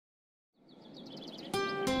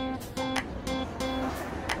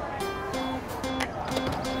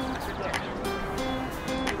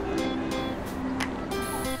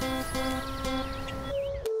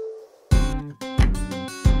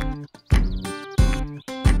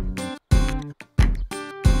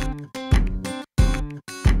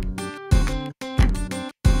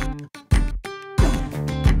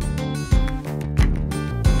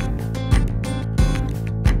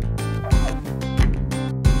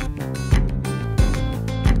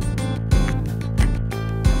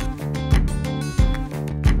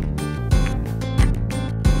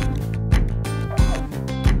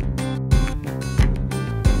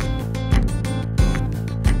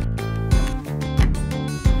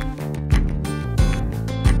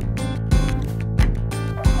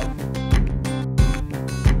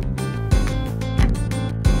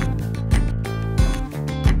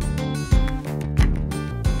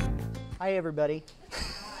everybody.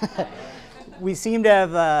 We seem to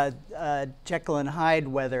have Jekyll and Hyde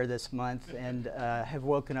weather this month and have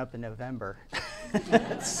woken up in November.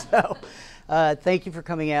 So thank you for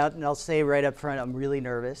coming out, and I'll say right up front, I'm really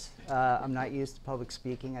nervous. I'm not used to public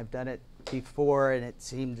speaking. I've done it before and it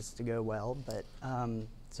seems to go well, but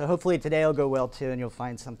so hopefully today will go well too, and you'll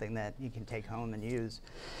find something that you can take home and use.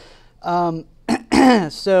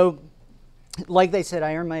 So like they said,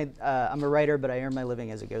 I'm a writer, but I earn my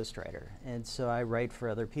living as a ghostwriter. And so I write for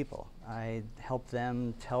other people. I help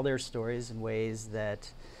them tell their stories in ways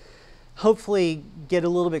that hopefully get a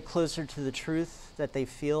little bit closer to the truth that they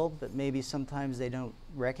feel, but maybe sometimes they don't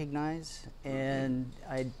recognize. And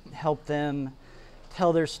I help them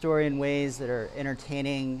tell their story in ways that are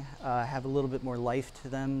entertaining, have a little bit more life to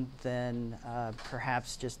them than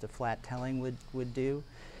perhaps just a flat telling would do.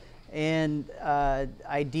 And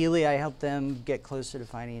ideally, I help them get closer to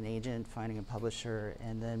finding an agent, finding a publisher,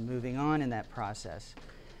 and then moving on in that process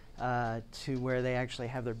to where they actually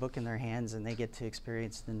have their book in their hands and they get to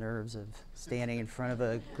experience the nerves of standing in front of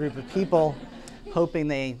a group of people, hoping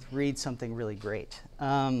they read something really great.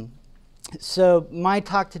 So my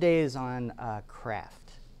talk today is on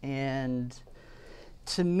craft. And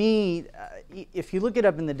to me, if you look it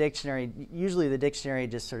up in the dictionary, usually the dictionary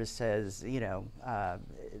just sort of says, you know,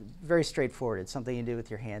 very straightforward. It's something you do with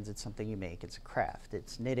your hands. It's something you make. It's a craft.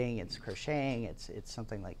 It's knitting. It's crocheting. It's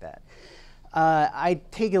something like that. I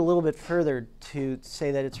take it a little bit further to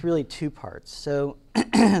say that it's really two parts. So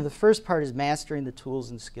the first part is mastering the tools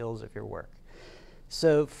and skills of your work.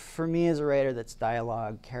 So for me as a writer, that's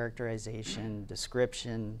dialogue, characterization,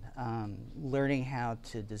 description, learning how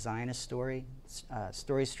to design a story.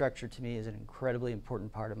 Story structure to me is an incredibly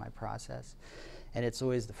important part of my process. And it's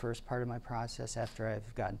always the first part of my process after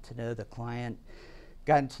I've gotten to know the client,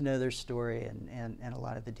 gotten to know their story and a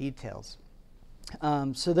lot of the details.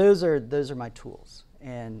 So those are my tools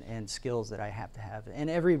and skills that I have to have. And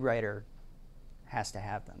every writer has to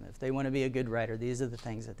have them. If they want to be a good writer, these are the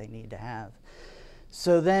things that they need to have.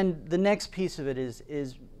 So then the next piece of it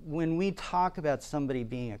is when we talk about somebody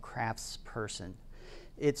being a craftsperson,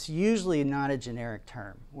 it's usually not a generic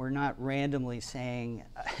term. We're not randomly saying,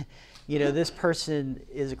 you know, this person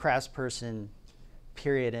is a craftsperson,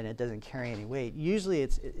 period, and it doesn't carry any weight. Usually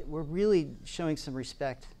we're really showing some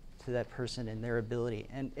respect to that person and their ability.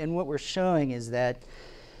 And what we're showing is that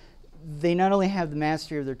they not only have the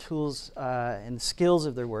mastery of their tools and the skills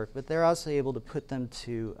of their work, but they're also able to put them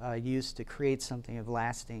to use to create something of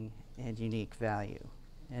lasting and unique value.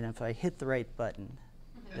 And if I hit the right button,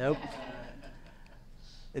 nope.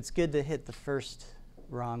 It's good to hit the first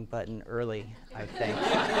wrong button early, I think.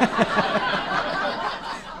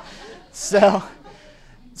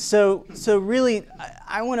 So really,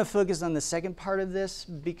 I want to focus on the second part of this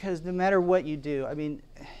because no matter what you do, I mean,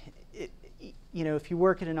 you know, if you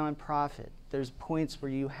work at a nonprofit, there's points where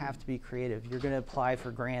you have to be creative. You're going to apply for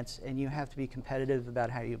grants, and you have to be competitive about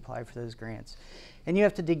how you apply for those grants. And you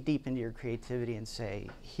have to dig deep into your creativity and say,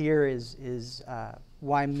 here is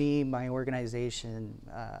why me, my organization,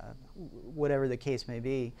 whatever the case may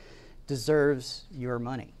be, deserves your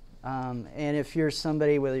money. And if you're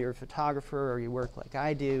somebody, whether you're a photographer or you work like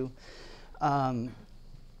I do,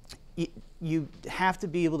 you have to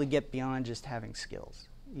be able to get beyond just having skills.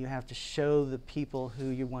 You have to show the people who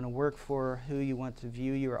you want to work for, who you want to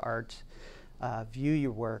view your art, view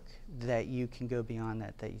your work, that you can go beyond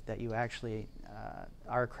that you actually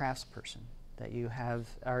are a craftsperson, that you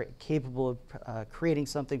are capable of creating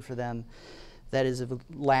something for them that is of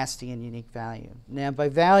lasting and unique value. Now, by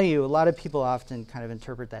value, a lot of people often kind of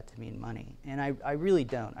interpret that to mean money, and I really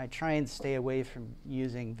don't. I try and stay away from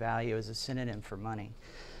using value as a synonym for money.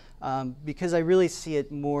 Because I really see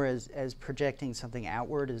it more as projecting something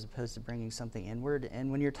outward as opposed to bringing something inward.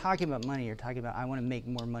 And when you're talking about money, you're talking about, I want to make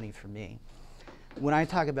more money for me. When I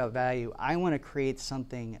talk about value, I want to create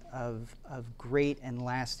something of great and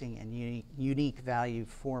lasting and unique value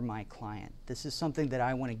for my client. This is something that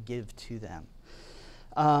I want to give to them.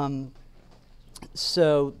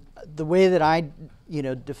 So the way that I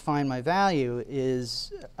define my value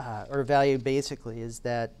is, or value basically, is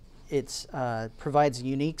that it provides a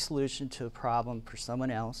unique solution to a problem for someone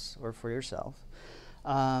else or for yourself,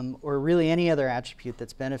 or really any other attribute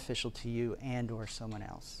that's beneficial to you and or someone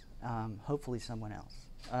else, hopefully someone else.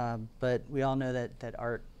 But we all know that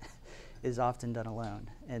art is often done alone,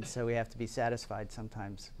 and so we have to be satisfied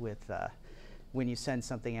sometimes with when you send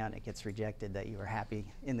something out and it gets rejected, that you are happy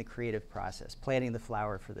in the creative process, planting the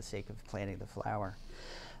flower for the sake of planting the flower.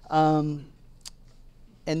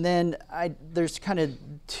 And then there's kind of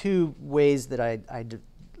two ways that I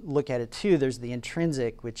look at it too. There's the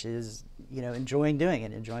intrinsic, which is enjoying doing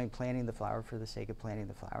it, enjoying planting the flower for the sake of planting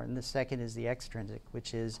the flower. And the second is the extrinsic,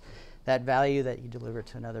 which is that value that you deliver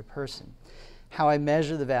to another person. How I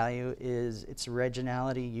measure the value is its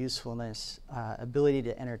originality, usefulness, ability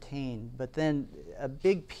to entertain, but then a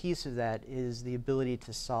big piece of that is the ability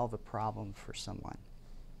to solve a problem for someone.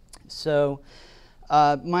 So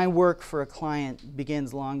my work for a client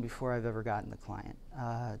begins long before I've ever gotten the client.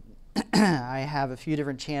 I have a few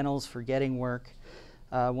different channels for getting work.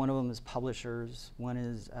 One of them is publishers, one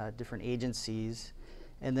is different agencies,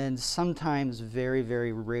 and then sometimes, very,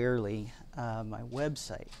 very rarely, my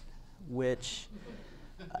website, which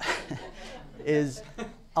is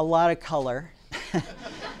a lot of color.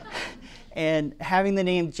 And having the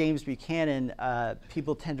name James Buchanan,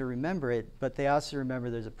 people tend to remember it, but they also remember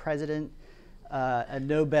there's a president, a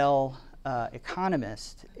Nobel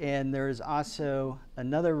economist, and there's also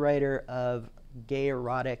another writer of gay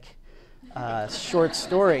erotic short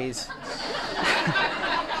stories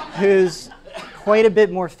who's quite a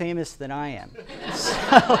bit more famous than I am.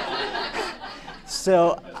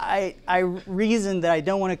 So I reasoned that I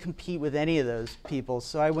don't want to compete with any of those people,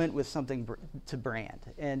 so I went with something to brand.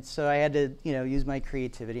 And so I had to, use my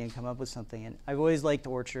creativity and come up with something. And I've always liked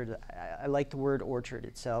orchard. I like the word orchard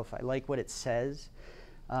itself. I like what it says.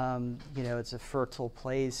 It's a fertile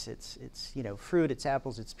place. It's fruit, it's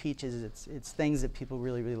apples, it's peaches, it's things that people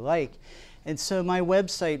really, really like. And so my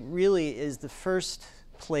website really is the first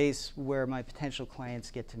place where my potential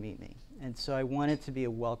clients get to meet me. And so I want it to be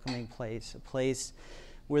a welcoming place, a place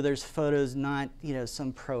where there's photos, not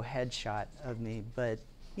some pro headshot of me, but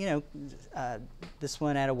this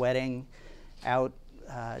one at a wedding, out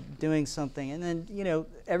doing something. And then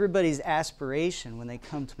everybody's aspiration when they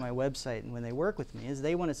come to my website and when they work with me is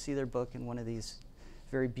they want to see their book in one of these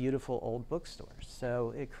very beautiful old bookstores.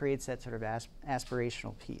 So it creates that sort of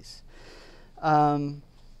aspirational piece.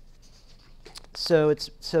 So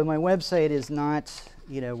my website is not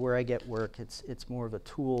where I get work. It's more of a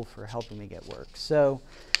tool for helping me get work. So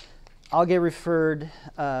I'll get referred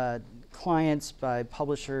clients by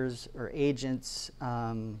publishers or agents,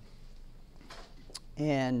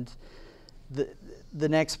 and the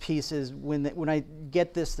next piece is when I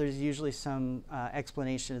get this, there's usually some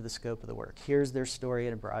explanation of the scope of the work. Here's their story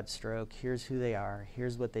in a broad stroke. Here's who they are.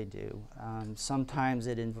 Here's what they do. Sometimes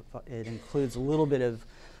it includes a little bit of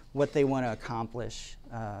what they want to accomplish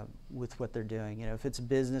with what they're doing. If it's a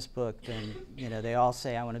business book, then they all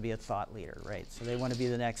say, I want to be a thought leader, right? So they want to be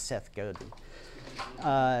the next Seth Godin.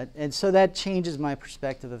 And so that changes my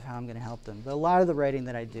perspective of how I'm going to help them. But a lot of the writing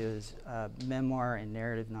that I do is memoir and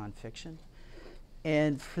narrative nonfiction.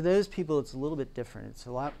 And for those people, it's a little bit different. It's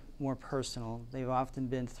a lot more personal. They've often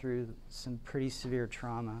been through some pretty severe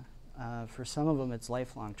trauma. For some of them, it's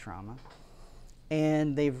lifelong trauma.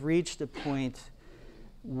 And they've reached a point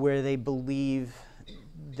where they believe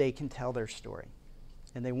they can tell their story.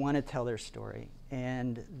 And they want to tell their story.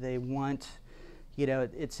 And they want,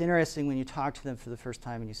 it's interesting when you talk to them for the first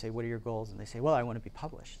time and you say, what are your goals? And they say, well, I want to be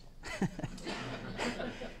published.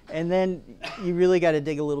 And then you really got to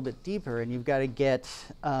dig a little bit deeper, and you've got to get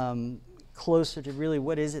closer to really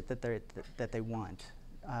what is it that they want,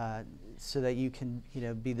 so that you can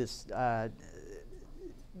be this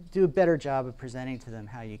do a better job of presenting to them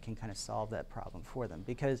how you can kind of solve that problem for them.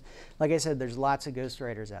 Because, like I said, there's lots of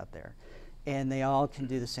ghostwriters out there, and they all can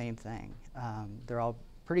do the same thing. They're all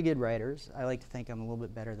pretty good writers. I like to think I'm a little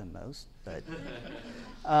bit better than most, but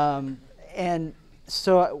and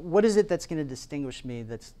so what is it that's going to distinguish me,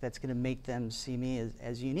 that's going to make them see me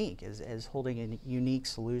as unique, as holding a unique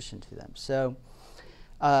solution to them? So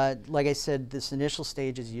like I said, this initial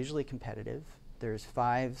stage is usually competitive. There's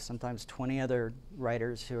 5, sometimes 20 other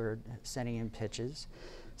writers who are sending in pitches.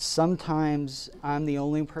 Sometimes I'm the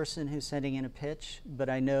only person who's sending in a pitch, but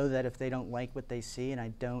I know that if they don't like what they see and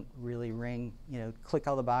I don't really click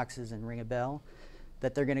all the boxes and ring a bell,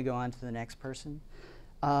 that they're going to go on to the next person.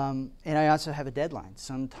 And I also have a deadline.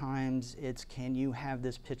 Sometimes it's, can you have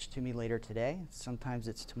this pitch to me later today? Sometimes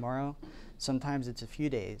it's tomorrow. Sometimes it's a few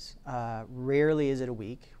days. Rarely is it a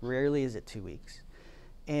week. Rarely is it 2 weeks.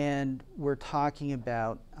 And we're talking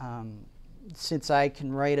about, since I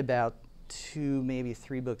can write about 2, maybe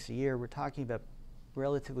 3 books a year, we're talking about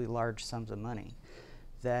relatively large sums of money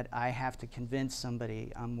that I have to convince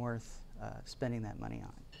somebody I'm worth spending that money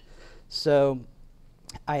on. So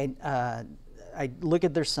I look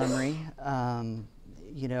at their summary.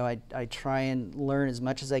 I try and learn as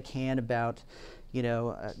much as I can about,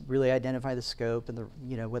 really identify the scope and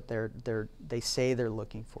what they say they're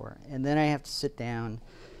looking for. And then I have to sit down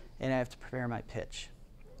and I have to prepare my pitch.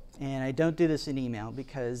 And I don't do this in email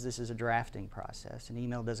because this is a drafting process. An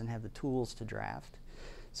email doesn't have the tools to draft.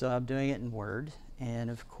 So I'm doing it in Word, and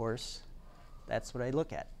of course, that's what I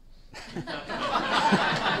look at.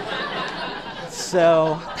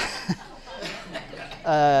 So,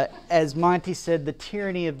 as Monty said, the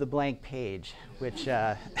tyranny of the blank page, which,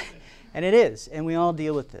 and it is, and we all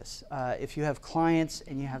deal with this. If you have clients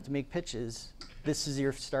and you have to make pitches, this is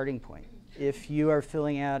your starting point. If you are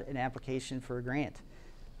filling out an application for a grant,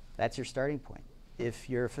 that's your starting point. If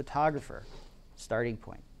you're a photographer, starting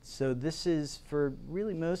point. So this is, for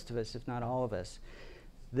really most of us, if not all of us,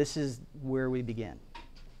 this is where we begin.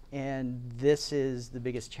 And this is the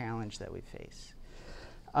biggest challenge that we face.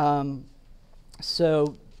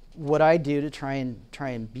 So what I do to try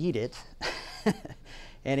and beat it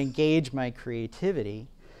and engage my creativity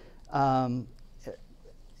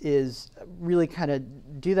is really kind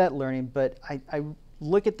of do that learning. But I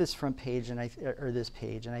look at this front page or this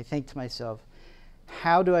page, and I think to myself,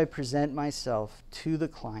 how do I present myself to the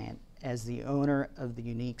client as the owner of the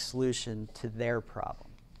unique solution to their problem,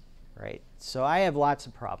 right? So I have lots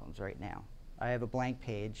of problems right now. I have a blank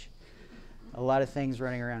page, a lot of things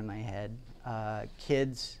running around in my head,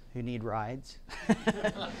 kids who need rides,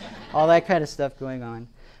 all that kind of stuff going on.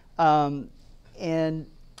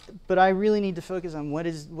 But I really need to focus on what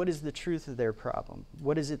is the truth of their problem?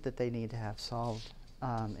 What is it that they need to have solved?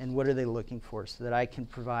 And what are they looking for, so that I can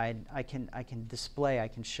provide, I can display, I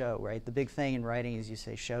can show, right? The big thing in writing is you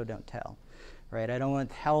say show, don't tell, right? I don't want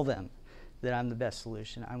to tell them that I'm the best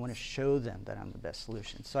solution. I want to show them that I'm the best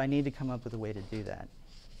solution. So I need to come up with a way to do that.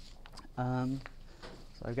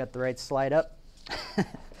 So I've got the right slide up.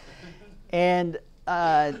 And,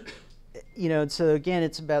 you know, so again,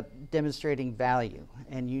 it's about demonstrating value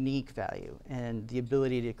and unique value and the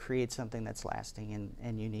ability to create something that's lasting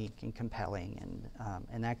and unique and compelling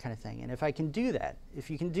and that kind of thing. And if I can do that, if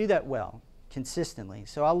you can do that well, consistently,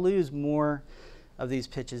 so I'll lose more of these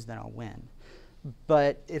pitches than I'll win.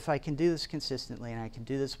 But if I can do this consistently and I can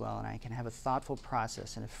do this well and I can have a thoughtful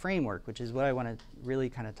process and a framework, which is what I want to really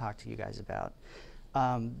kind of talk to you guys about,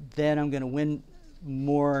 then I'm going to win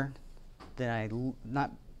more than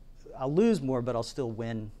I'll lose more, but I'll still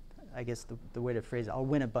win. I guess the way to phrase it, I'll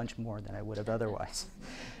win a bunch more than I would have otherwise.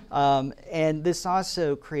 And this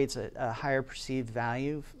also creates a higher perceived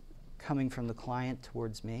value coming from the client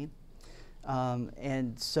towards me.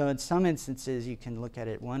 And so in some instances, you can look at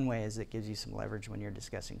it one way, as it gives you some leverage when you're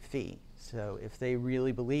discussing fee. So if they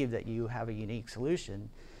really believe that you have a unique solution,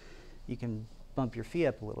 you can bump your fee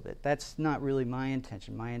up a little bit. That's not really my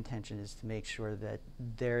intention. My intention is to make sure that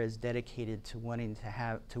they're as dedicated to wanting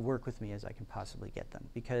to work with me as I can possibly get them,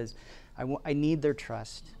 because I need their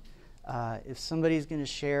trust. If somebody's going to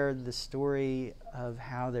share the story of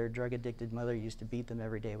how their drug-addicted mother used to beat them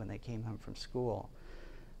every day when they came home from school,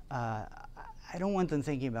 I don't want them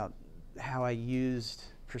thinking about how I used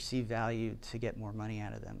perceived value to get more money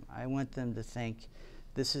out of them. I want them to think,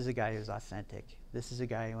 this is a guy who's authentic. This is a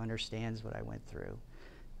guy who understands what I went through,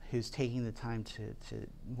 who's taking the time to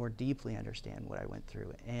more deeply understand what I went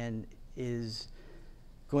through, and is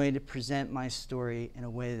going to present my story in a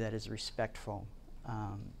way that is respectful,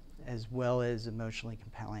 as well as emotionally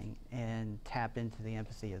compelling, and tap into the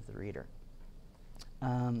empathy of the reader.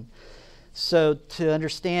 So to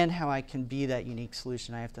understand how I can be that unique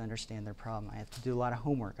solution, I have to understand their problem. I have to do a lot of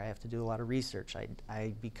homework. I have to do a lot of research.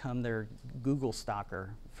 I become their Google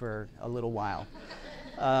stalker for a little while.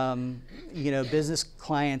 You know, business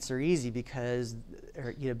clients are easy because,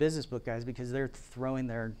 or, you know, business book guys, because they're throwing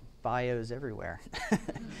their bios everywhere.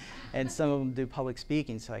 And some of them do public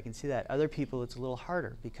speaking, so I can see that. Other people, it's a little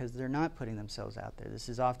harder because they're not putting themselves out there. This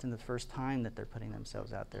is often the first time that they're putting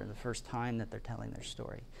themselves out there, the first time that they're telling their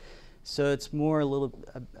story. So it's more a little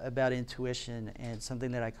about intuition and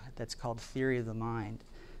something that's called theory of the mind,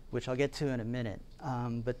 which I'll get to in a minute.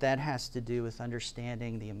 But that has to do with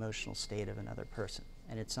understanding the emotional state of another person,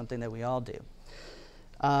 and it's something that we all do.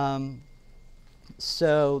 And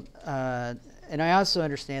I also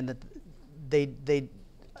understand that they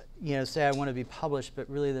you know, say I want to be published, but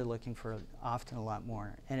really they're looking for often a lot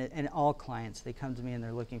more. And all clients, they come to me and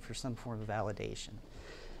they're looking for some form of validation.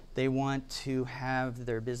 They want to have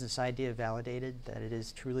their business idea validated, that it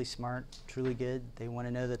is truly smart, truly good. They want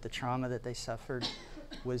to know that the trauma that they suffered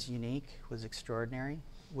was unique, was extraordinary,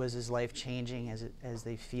 was as life-changing as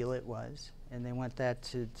they feel it was. And they want that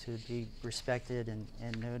to be respected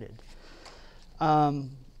and noted.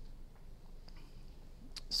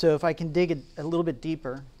 So if I can dig a little bit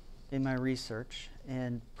deeper in my research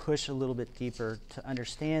and push a little bit deeper to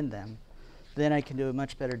understand them, then I can do a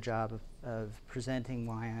much better job of presenting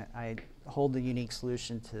why I hold the unique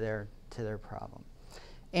solution to their problem.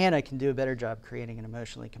 And I can do a better job creating an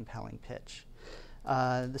emotionally compelling pitch.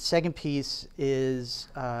 The second piece is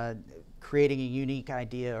creating a unique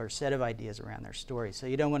idea or set of ideas around their story. So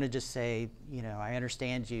you don't want to just say, you know, I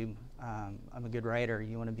understand you, I'm a good writer.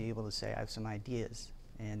 You want to be able to say, I have some ideas,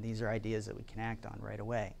 and these are ideas that we can act on right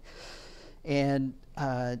away. And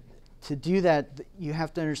to do that, you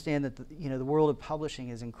have to understand that the world of publishing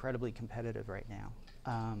is incredibly competitive right now.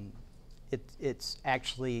 It's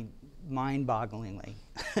actually mind-bogglingly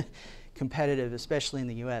competitive, especially in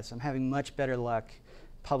the US. I'm having much better luck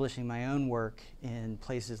publishing my own work in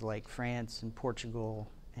places like France and Portugal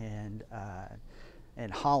and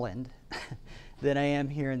Holland than I am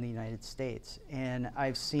here in the United States. And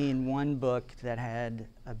I've seen one book that had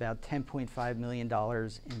about $10.5 million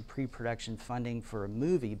in pre-production funding for a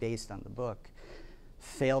movie based on the book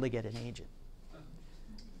fail to get an agent.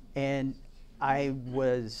 And I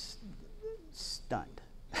was stunned.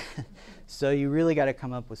 So you really got to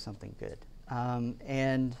come up with something good.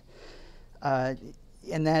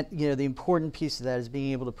 And that, you know, the important piece of that is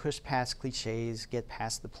being able to push past cliches, get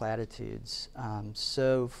past the platitudes.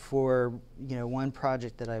 So for, you know, one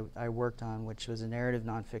project that I worked on, which was a narrative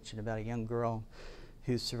nonfiction about a young girl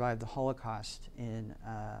who survived the Holocaust in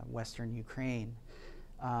Western Ukraine.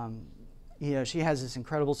 You know, she has this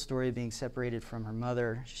incredible story of being separated from her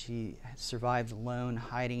mother. She survived alone,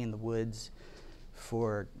 hiding in the woods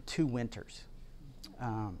for 2 winters.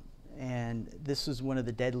 And this was one of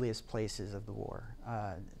the deadliest places of the war.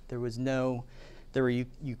 There were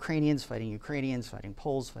Ukrainians, fighting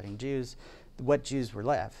Poles, fighting Jews. What Jews were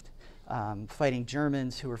left? Fighting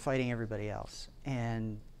Germans who were fighting everybody else.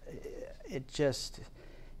 And it just,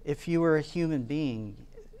 if you were a human being,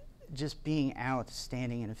 just being out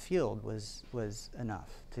standing in a field was enough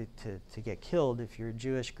to get killed. If you're a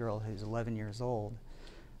Jewish girl who's 11 years old,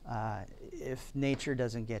 if nature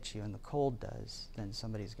doesn't get you and the cold does, then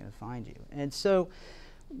somebody's going to find you. And so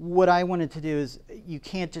what I wanted to do is, you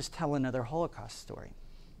can't just tell another Holocaust story,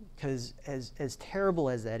 because as terrible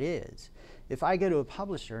as that is, if I go to a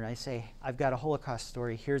publisher and I say, I've got a Holocaust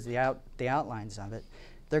story, here's the outlines of it,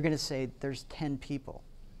 they're going to say, there's 10 people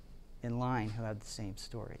in line who have the same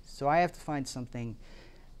story. So I have to find something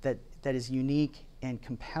that is unique and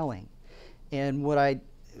compelling. And what I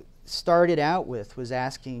started out with was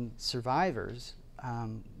asking survivors,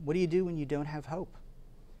 what do you do when you don't have hope,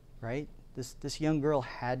 right? This young girl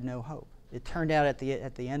had no hope. It turned out at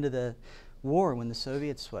the end of the war, when the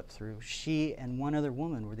Soviets swept through, she and one other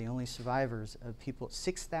woman were the only survivors of people.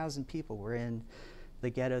 6,000 people were in the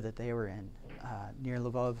ghetto that they were in, near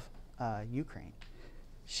Lvov, Ukraine.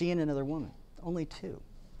 She and another woman, only 2.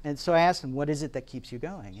 And so I asked them, what is it that keeps you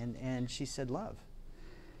going? And she said, love.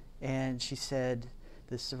 And she said,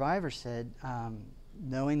 the survivor said,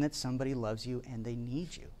 knowing that somebody loves you and they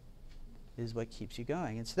need you is what keeps you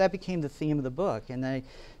going. And so that became the theme of the book. And I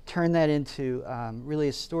turned that into really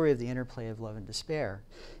a story of the interplay of love and despair.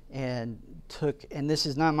 And this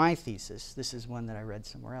is not my thesis, this is one that I read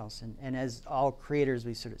somewhere else. And as all creators,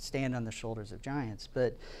 we sort of stand on the shoulders of giants.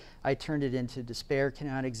 But I turned it into despair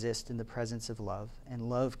cannot exist in the presence of love, and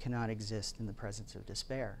love cannot exist in the presence of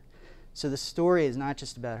despair. So the story is not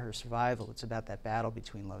just about her survival, it's about that battle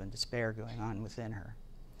between love and despair going on within her.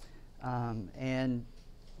 And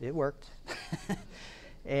it worked.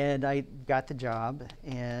 And I got the job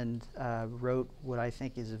and wrote what I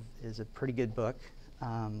think is a pretty good book.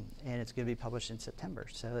 And it's going to be published in September,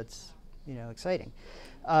 so it's, you know, exciting.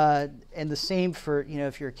 And the same for, you know,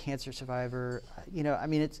 if you're a cancer survivor, you know, I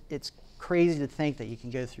mean, it's crazy to think that you can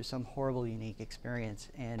go through some horrible, unique experience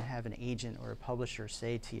and have an agent or a publisher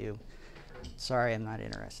say to you, sorry, I'm not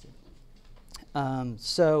interested. You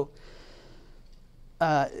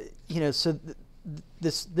know, so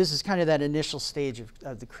this is kind of that initial stage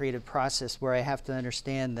of the creative process where I have to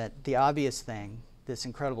understand that the obvious thing, this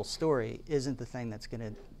incredible story, isn't the thing that's going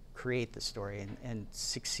to create the story and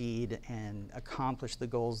succeed and accomplish the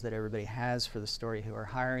goals that everybody has for the story who are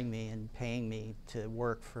hiring me and paying me to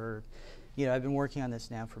work for, you know, I've been working on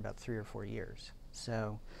this now for about 3 or 4 years.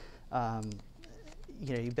 So,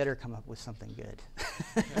 you know, you better come up with something good.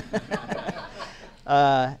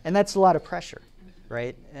 And that's a lot of pressure,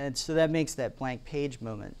 right? And so that makes that blank page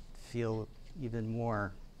moment feel even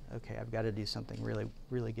more, okay, I've got to do something really,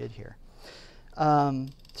 really good here.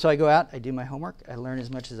 So I go out, I do my homework, I learn as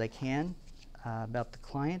much as I can about the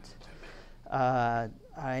client. I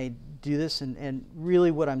do this, and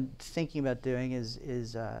really what I'm thinking about doing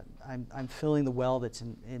is I'm filling the well that's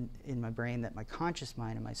in my brain that my conscious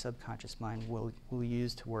mind and my subconscious mind will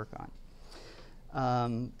use to work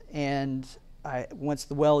on. And once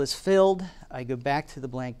the well is filled, I go back to the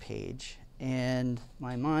blank page, and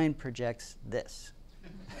my mind projects this.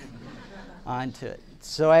 onto it.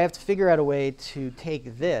 So I have to figure out a way to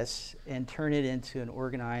take this and turn it into an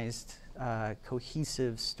organized,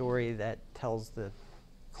 cohesive story that tells the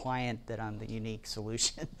client that I'm the unique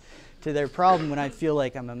solution to their problem when I feel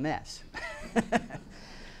like I'm a mess.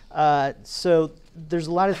 So there's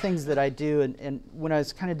a lot of things that I do, and when I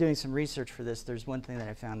was kind of doing some research for this, there's one thing that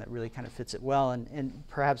I found that really kind of fits it well, and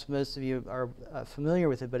perhaps most of you are familiar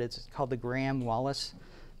with it, but it's called the Graham-Wallis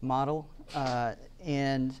model.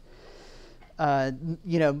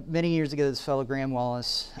 You know, many years ago, this fellow Graham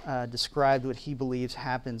Wallis described what he believes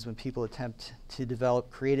happens when people attempt to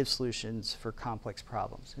develop creative solutions for complex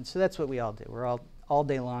problems. And so that's what we all do. We're all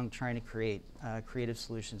day long trying to create creative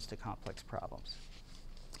solutions to complex problems.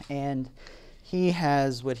 And he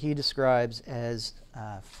has what he describes as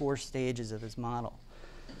 4 stages of his model: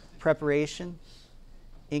 preparation,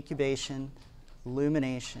 incubation,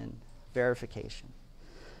 illumination, verification.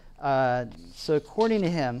 So according to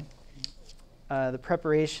him, the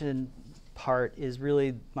preparation part is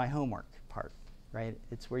really my homework part, right?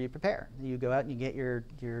 It's where you prepare. You go out and you get your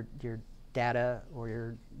data or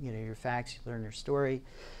your facts, you learn your story,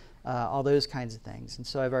 all those kinds of things. And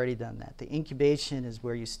so I've already done that. The incubation is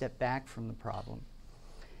where you step back from the problem,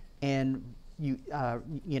 and he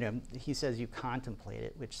says you contemplate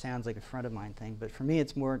it, which sounds like a friend of mine thing, but for me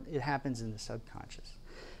it's more, it happens in the subconscious.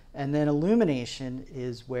 And then illumination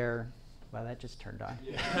is where, wow, that just turned on.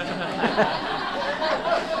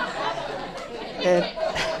 Yeah.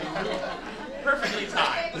 Perfectly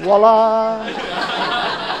timed. Voila!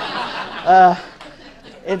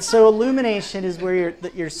 And so illumination is where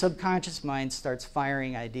your subconscious mind starts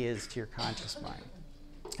firing ideas to your conscious mind.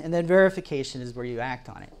 And then verification is where you act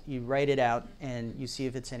on it. You write it out and you see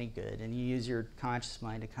if it's any good, and you use your conscious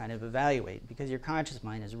mind to kind of evaluate, because your conscious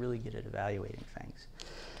mind is really good at evaluating things.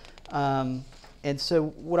 And so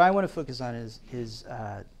what I want to focus on is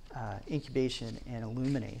incubation and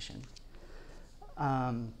illumination.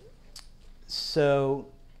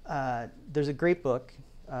 There's a great book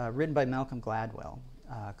written by Malcolm Gladwell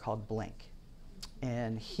called Blink.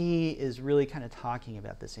 And he is really kind of talking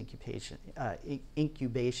about this incubation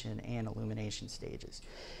and illumination stages.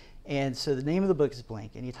 And so the name of the book is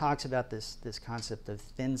Blink, and he talks about this concept of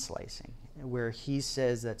thin slicing, where he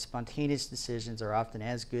says that spontaneous decisions are often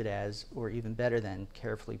as good as, or even better than,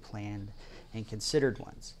 carefully planned and considered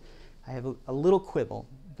ones. I have a little quibble,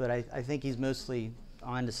 but I think he's mostly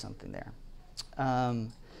onto something there.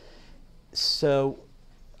 So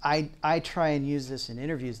I try and use this in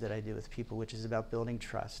interviews that I do with people, which is about building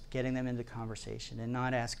trust, getting them into conversation, and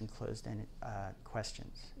not asking closed-ended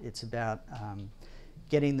questions. It's about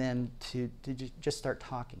getting them to just start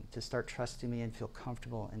talking, to start trusting me and feel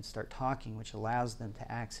comfortable and start talking, which allows them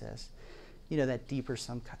to access, that deeper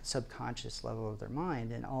subconscious level of their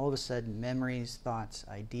mind. And all of a sudden, memories, thoughts,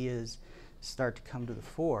 ideas start to come to the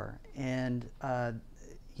fore. And,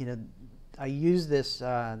 I use this,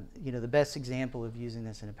 the best example of using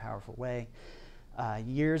this in a powerful way.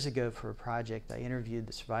 Years ago for a project, I interviewed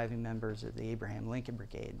the surviving members of the Abraham Lincoln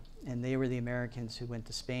Brigade. And they were the Americans who went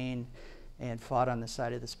to Spain and fought on the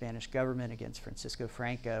side of the Spanish government against Francisco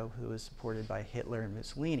Franco, who was supported by Hitler and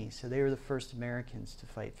Mussolini. So they were the first Americans to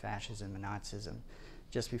fight fascism and Nazism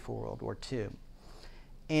just before World War II.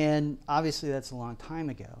 And obviously that's a long time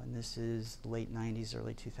ago, and this is the late 90s,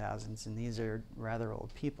 early 2000s, and these are rather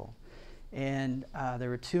old people. And there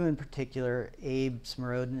were 2 in particular, Abe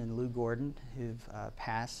Smorodin and Lou Gordon, who've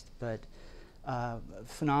passed, but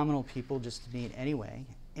phenomenal people just to meet anyway.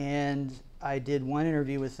 And I did one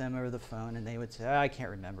interview with them over the phone, and they would say, I can't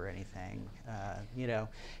remember anything,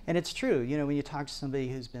 And it's true, when you talk to somebody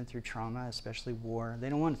who's been through trauma, especially war, they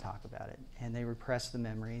don't want to talk about it, and they repress the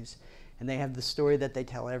memories, and they have the story that they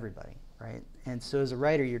tell everybody, right? And so as a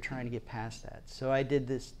writer, you're trying to get past that. So I did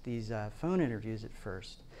these phone interviews at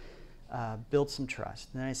first, built some trust.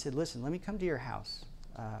 And then I said, listen, let me come to your house,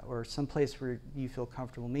 or someplace where you feel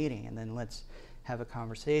comfortable meeting, and then let's have a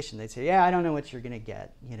conversation. They'd say, yeah, I don't know what you're going to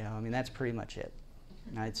get. That's pretty much it.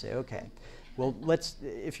 And I'd say, okay, well,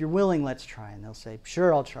 if you're willing, let's try. And they'll say,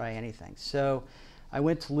 sure, I'll try anything. So I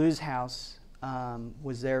went to Lou's house,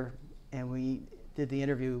 was there, and we did the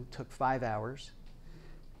interview, took 5 hours.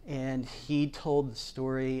 And he told the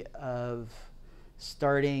story of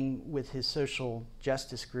starting with his social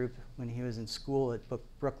justice group when he was in school at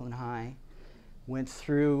Brooklyn High, went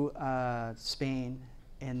through Spain,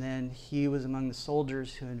 and then he was among the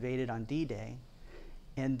soldiers who invaded on D-Day,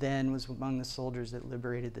 and then was among the soldiers that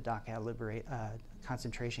liberated the Dachau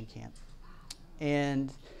concentration camp.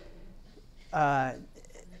 And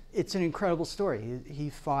it's an incredible story.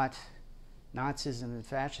 He fought Nazism and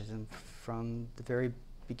fascism from the very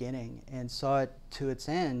beginning and saw it to its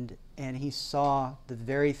end, and he saw the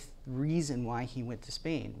very reason why he went to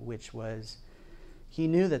Spain, which was he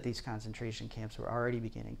knew that these concentration camps were already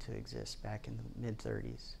beginning to exist back in the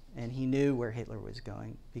mid-30s, and he knew where Hitler was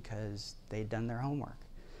going because they'd done their homework.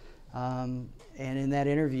 And in that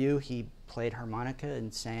interview, he played harmonica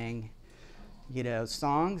and sang, you know,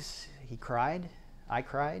 songs. He cried. I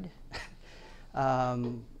cried.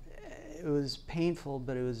 It was painful,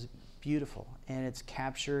 but it was beautiful, and it's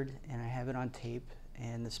captured, and I have it on tape,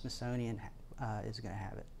 and the Smithsonian is going to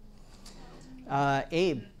have it.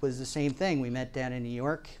 Abe was the same thing. We met down in New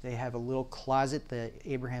York. They have a little closet, the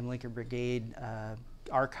Abraham Lincoln Brigade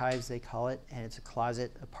Archives, they call it, and it's a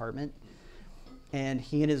closet apartment. And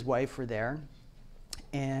he and his wife were there,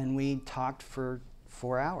 and we talked for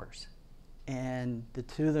 4 hours. And the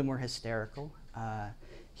two of them were hysterical.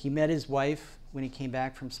 He met his wife when he came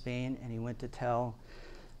back from Spain, and he went to tell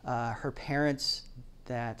her parents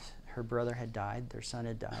that her brother had died, their son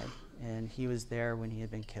had died, and he was there when he had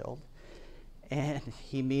been killed. And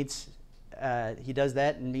he does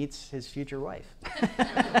that and meets his future wife.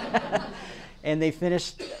 And they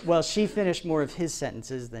finished, well, she finished more of his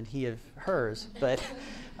sentences than he of hers, but,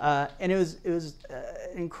 and it was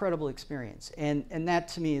an incredible experience. And that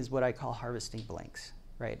to me is what I call harvesting blanks,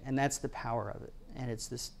 right? And that's the power of it. And it's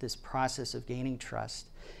this process of gaining trust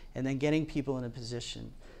and then getting people in a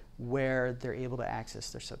position where they're able to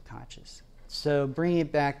access their subconscious. So bringing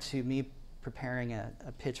it back to me preparing a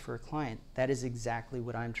pitch for a client, that is exactly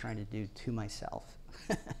what I'm trying to do to myself.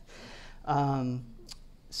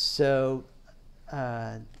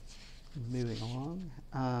 Moving along.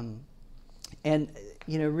 And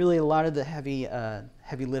you know, really a lot of the heavy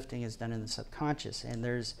lifting is done in the subconscious. And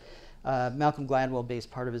there's Malcolm Gladwell based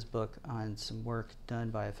part of his book on some work done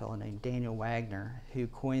by a fellow named Daniel Wagner, who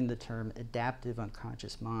coined the term adaptive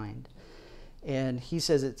unconscious mind. And he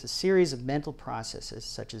says it's a series of mental processes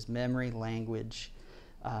such as memory, language,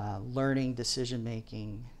 learning,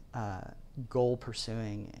 decision-making, goal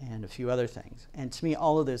pursuing, and a few other things. And to me,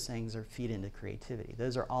 all of those things feed into creativity.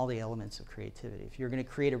 Those are all the elements of creativity. If you're going to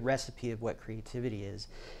create a recipe of what creativity is,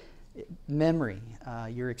 memory,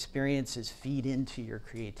 your experiences feed into your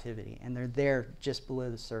creativity, and they're there just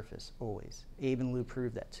below the surface, always. Abe and Lou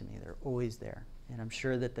proved that to me. They're always there. And I'm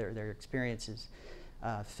sure that their experiences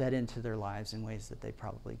fed into their lives in ways that they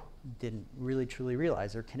probably didn't really truly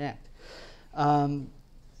realize or connect.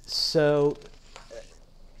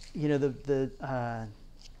 You know,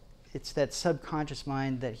 it's that subconscious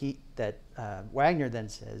mind that Wagner then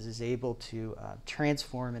says is able to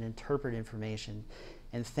transform and interpret information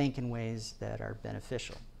and think in ways that are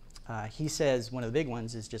beneficial. He says one of the big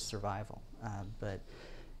ones is just survival, but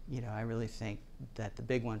you know, I really think that the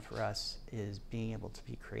big one for us is being able to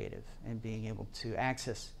be creative and being able to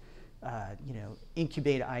access, you know,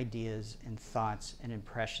 incubate ideas and thoughts and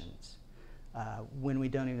impressions when we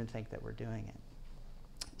don't even think that we're doing it.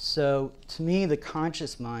 So to me, the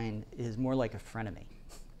conscious mind is more like a frenemy.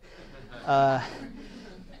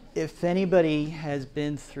 If anybody has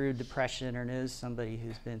been through depression or knows somebody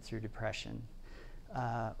who's been through depression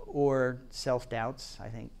or self-doubts, I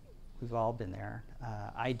think we've all been there.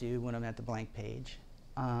 I do when I'm at the blank page.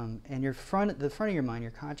 And the front of your mind,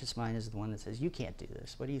 your conscious mind, is the one that says, you can't do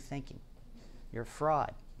this. What are you thinking? You're a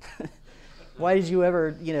fraud. Why did you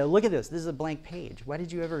ever, you know, look at this. This is a blank page. Why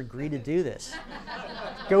did you ever agree to do this?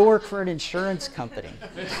 Go work for an insurance company,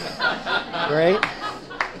 right?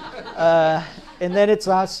 And then it's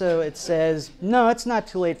also, it says, no, it's not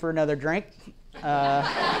too late for another drink.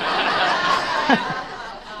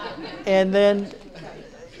 And then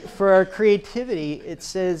for our creativity, it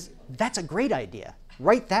says, that's a great idea.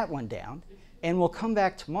 Write that one down, and we'll come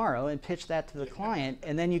back tomorrow and pitch that to the client.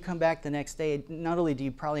 And then you come back the next day. Not only do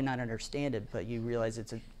you probably not understand it, but you realize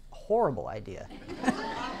it's a horrible idea.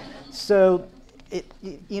 So,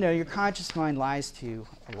 you know, your conscious mind lies to you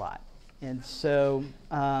a lot. And so,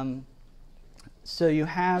 so you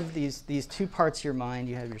have these two parts of your mind.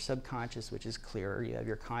 You have your subconscious, which is clearer. You have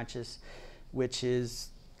your conscious, which is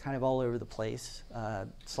kind of all over the place.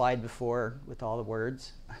 Slide before with all the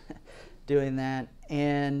words, doing that.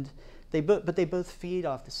 And they both feed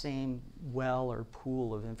off the same well or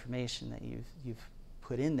pool of information that you've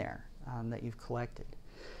put in there, that you've collected.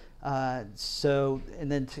 So,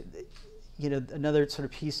 and then you know, another sort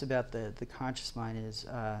of piece about the conscious mind is,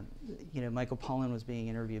 you know, Michael Pollan was being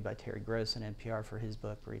interviewed by Terry Gross on NPR for his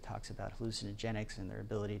book, where he talks about hallucinogenics and their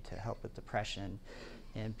ability to help with depression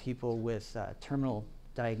and people with terminal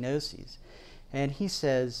diagnoses. And he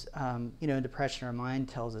says, you know, in depression, our mind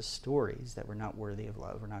tells us stories that we're not worthy of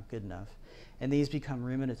love, we're not good enough. And these become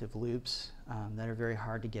ruminative loops that are very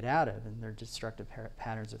hard to get out of, and they're destructive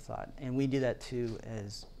patterns of thought. And we do that too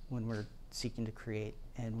as when we're seeking to create,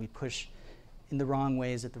 and we push in the wrong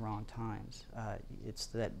ways at the wrong times. It's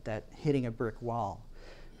that hitting a brick wall,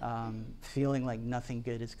 feeling like nothing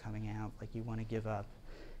good is coming out, like you want to give up.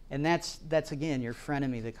 And that's again, your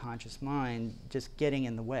frenemy, the conscious mind, just getting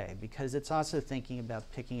in the way, because it's also thinking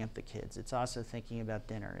about picking up the kids. It's also thinking about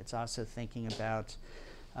dinner. It's also thinking about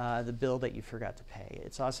the bill that you forgot to pay.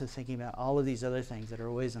 It's also thinking about all of these other things that are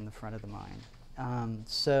always on the front of the mind.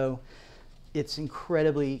 So it's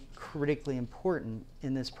incredibly critically important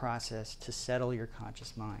in this process to settle your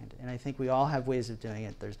conscious mind. And I think we all have ways of doing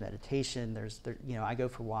it. There's meditation, I go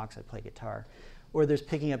for walks, I play guitar, or there's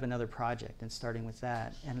picking up another project and starting with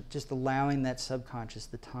that, and just allowing that subconscious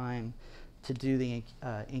the time to do the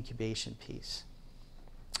incubation piece,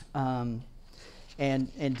 and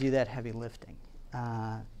do that heavy lifting.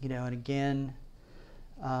 And again,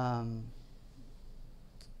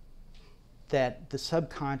 that the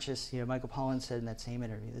subconscious, Michael Pollan said in that same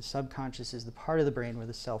interview, the subconscious is the part of the brain where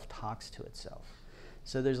the self talks to itself.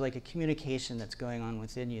 So there's like a communication that's going on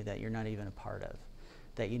within you that you're not even a part of,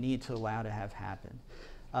 that you need to allow to have happen.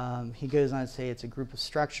 He goes on to say it's a group of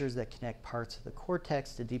structures that connect parts of the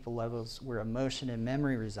cortex to deeper levels where emotion and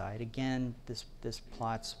memory reside. Again, this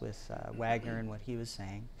plots with Wagner and what he was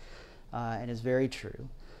saying, and is very true.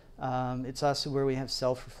 It's also where we have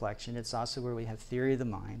self-reflection. It's also where we have theory of the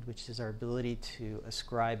mind, which is our ability to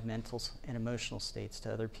ascribe mental and emotional states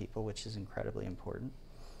to other people, which is incredibly important.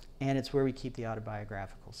 And it's where we keep the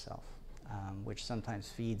autobiographical self, which sometimes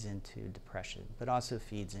feeds into depression, but also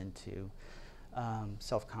feeds into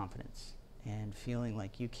self-confidence and feeling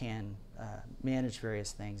like you can manage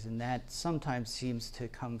various things. And that sometimes seems to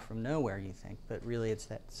come from nowhere, you think, but really it's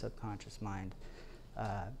that subconscious mind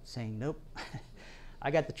saying, nope, I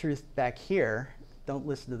got the truth back here. Don't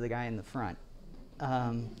listen to the guy in the front.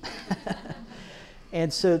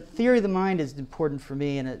 And so theory of the mind is important for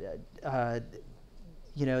me, and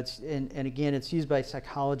again, it's used by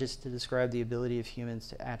psychologists to describe the ability of humans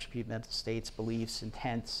to attribute mental states, beliefs,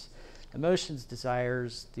 intents, emotions,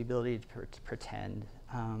 desires, the ability to pretend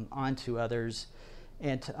onto others,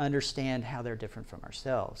 and to understand how they're different from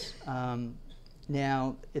ourselves.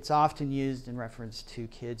 Now, it's often used in reference to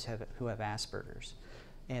kids who have Asperger's,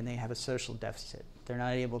 and they have a social deficit. They're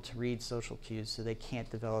not able to read social cues, so they can't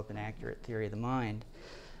develop an accurate theory of the mind.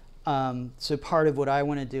 So part of what I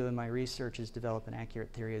want to do in my research is develop an accurate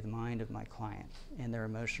theory of the mind of my client and their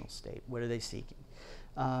emotional state. What are they seeking?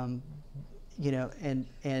 And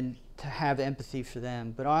to have empathy for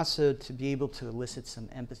them, but also to be able to elicit some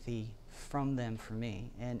empathy from them for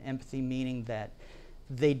me. And empathy meaning that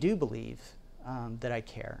they do believe that I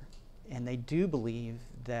care, and they do believe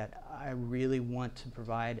that I really want to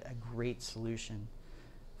provide a great solution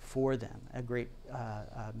for them, a great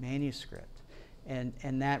manuscript.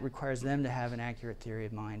 And that requires them to have an accurate theory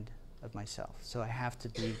of mind of myself. So I have to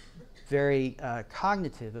be very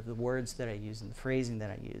cognitive of the words that I use and the phrasing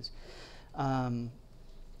that I use.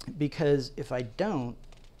 Because if I don't,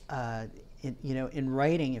 in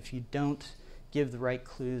writing, if you don't give the right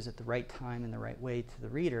clues at the right time in the right way to the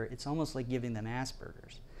reader, it's almost like giving them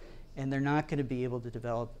Asperger's. And they're not going to be able to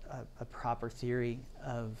develop a proper theory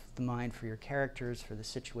of the mind for your characters, for the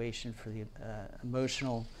situation, for the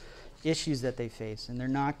emotional issues that they face, and they're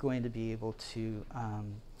not going to be able to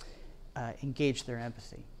engage their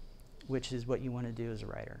empathy, which is what you want to do as a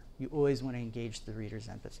writer. You always want to engage the reader's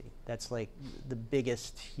empathy. That's like the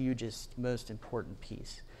biggest, hugest, most important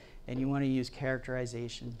piece. And you want to use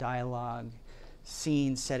characterization, dialogue,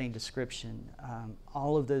 scene, setting, description,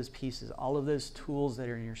 all of those pieces, all of those tools that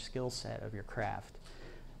are in your skill set of your craft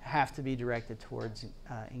have to be directed towards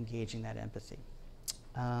engaging that empathy.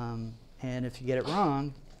 And if you get it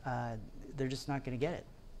wrong, they're just not going to get it.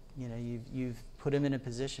 You've put them in a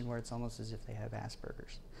position where it's almost as if they have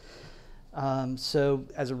Asperger's. So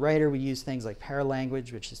as a writer, we use things like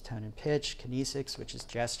paralanguage, which is tone and pitch, kinesics, which is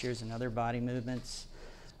gestures and other body movements,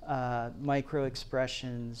 micro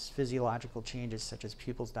expressions, physiological changes such as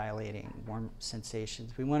pupils dilating, warm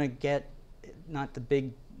sensations. We want to get, not the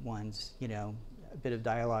big ones, a bit of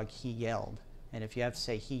dialogue, he yelled. And if you have to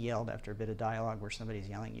say he yelled after a bit of dialogue where somebody's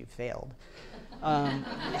yelling, you failed. But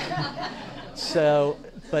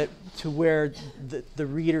to where the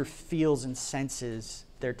reader feels and senses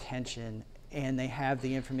their tension, and they have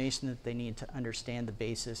the information that they need to understand the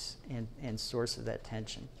basis and source of that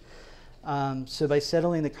tension. So by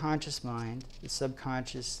settling the conscious mind, the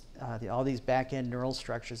subconscious, all these back-end neural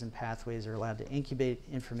structures and pathways are allowed to incubate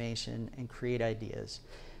information and create ideas.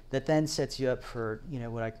 that then sets you up for,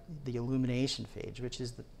 the illumination phase, which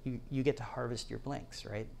is you get to harvest your blinks,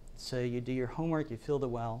 right? So you do your homework, you fill the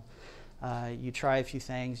well, you try a few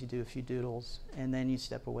things, you do a few doodles, and then you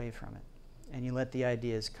step away from it, and you let the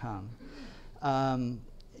ideas come. And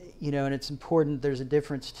it's important, there's a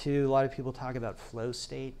difference too. A lot of people talk about flow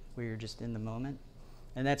state, where you're just in the moment.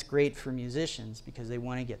 And that's great for musicians because they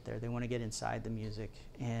want to get there. They want to get inside the music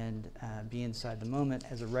and be inside the moment.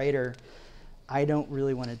 As a writer, I don't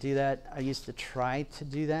really want to do that. I used to try to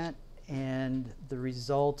do that, and the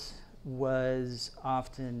result was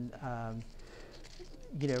often,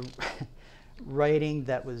 writing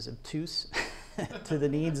that was obtuse to the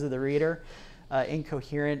needs of the reader,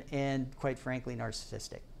 incoherent, and quite frankly,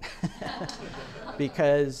 narcissistic.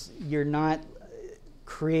 Because you're not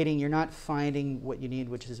finding what you need,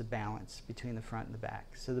 which is a balance between the front and the back.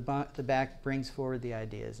 So the back brings forward the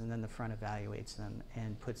ideas, and then the front evaluates them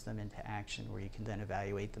and puts them into action, where you can then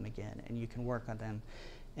evaluate them again, and you can work on them.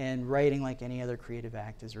 And writing, like any other creative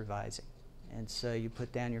act, is revising. And so you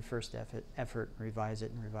put down your first effort, revise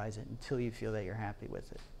it until you feel that you're happy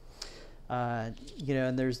with it. And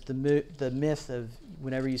there's the myth of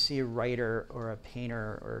whenever you see a writer or a painter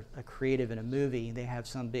or a creative in a movie, they have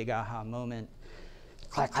some big aha moment,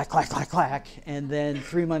 clack, clack, clack, clack, clack, and then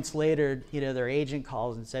 3 months later, their agent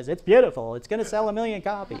calls and says, "It's beautiful, it's going to sell 1 million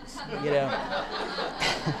copies."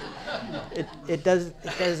 It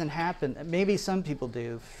doesn't happen. Maybe some people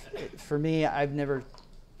do. For me, I've never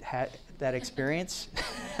had that experience.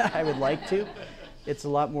 I would like to. It's a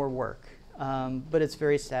lot more work. But it's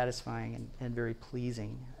very satisfying and very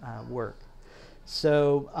pleasing work.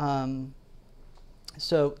 So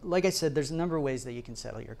like I said, there's a number of ways that you can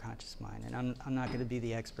settle your conscious mind, and I'm not going to be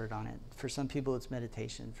the expert on it. For some people, it's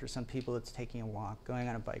meditation. For some people, it's taking a walk, going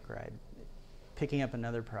on a bike ride, picking up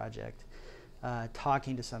another project,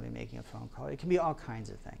 talking to somebody, making a phone call. It can be all kinds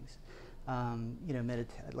of things.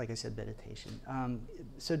 Like I said, meditation.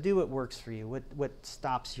 So do what works for you, what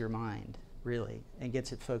stops your mind, really, and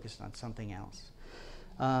gets it focused on something else.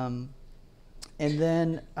 And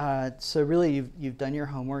then, so really, you've done your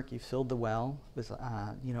homework, you've filled the well with,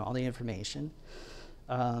 all the information.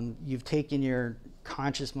 You've taken your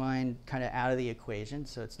conscious mind kind of out of the equation,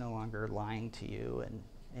 so it's no longer lying to you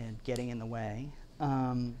and getting in the way.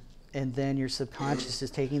 And then your subconscious is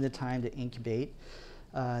taking the time to incubate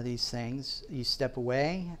these things. You step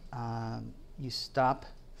away, you stop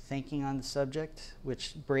thinking on the subject,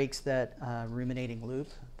 which breaks that ruminating loop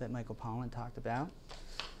that Michael Pollan talked about.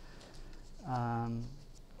 And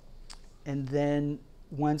then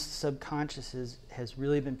once the subconscious has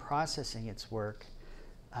really been processing its work,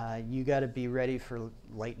 you got to be ready for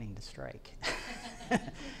lightning to strike.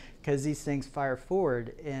 Because these things fire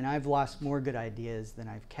forward, and I've lost more good ideas than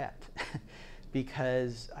I've kept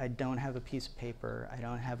because I don't have a piece of paper, I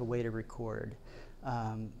don't have a way to record.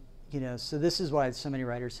 So this is why so many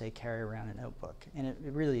writers say carry around a notebook, and it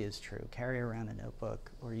really is true. Carry around a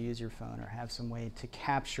notebook, or use your phone, or have some way to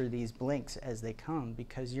capture these blinks as they come,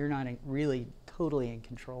 because you're not really totally in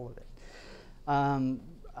control of it.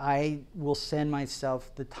 I will send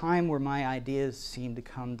myself, the time where my ideas seem to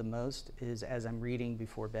come the most is as I'm reading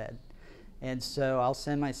before bed. And so I'll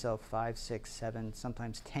send myself 5, 6, 7,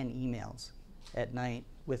 sometimes 10 emails at night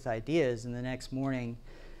with ideas, and the next morning,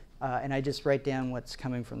 and I just write down what's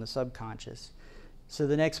coming from the subconscious. So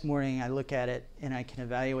the next morning I look at it and I can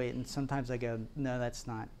evaluate, and sometimes I go, no, that's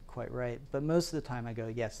not quite right. But most of the time I go,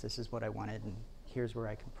 yes, this is what I wanted, and here's where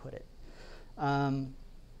I can put it.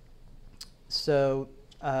 So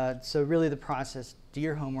really the process: do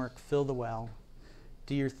your homework, fill the well,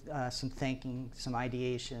 do your some thinking, some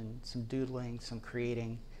ideation, some doodling, some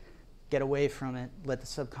creating, get away from it, let the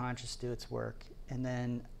subconscious do its work, and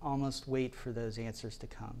then almost wait for those answers to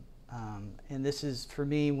come. And this is, for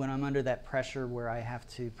me, when I'm under that pressure where I have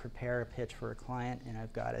to prepare a pitch for a client and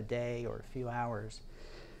I've got a day or a few hours,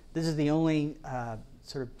 this is the only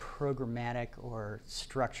sort of programmatic or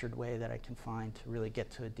structured way that I can find to really get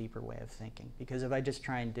to a deeper way of thinking. Because if I just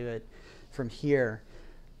try and do it from here,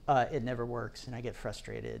 it never works, and I get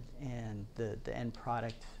frustrated, and the end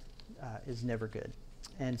product is never good.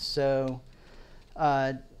 And so,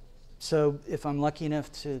 so if I'm lucky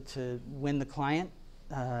enough to win the client,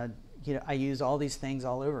 I use all these things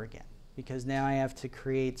all over again, because now I have to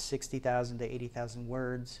create 60,000 to 80,000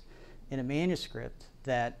 words in a manuscript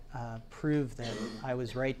that prove that I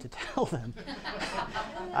was right to tell them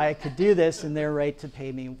I could do this, and they're right to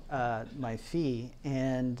pay me my fee,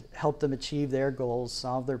 and help them achieve their goals,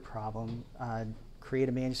 solve their problem, create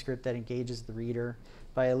a manuscript that engages the reader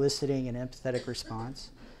by eliciting an empathetic response,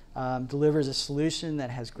 delivers a solution that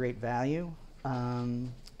has great value,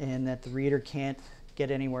 and that the reader can't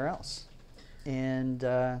get anywhere else. And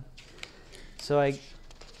so I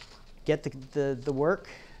get the work,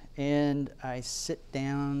 and I sit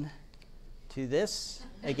down to this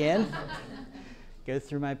again, go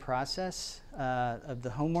through my process of the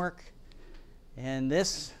homework, and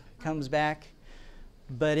this comes back,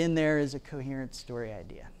 but in there is a coherent story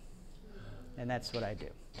idea. And that's what I do.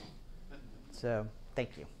 So,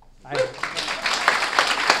 thank you.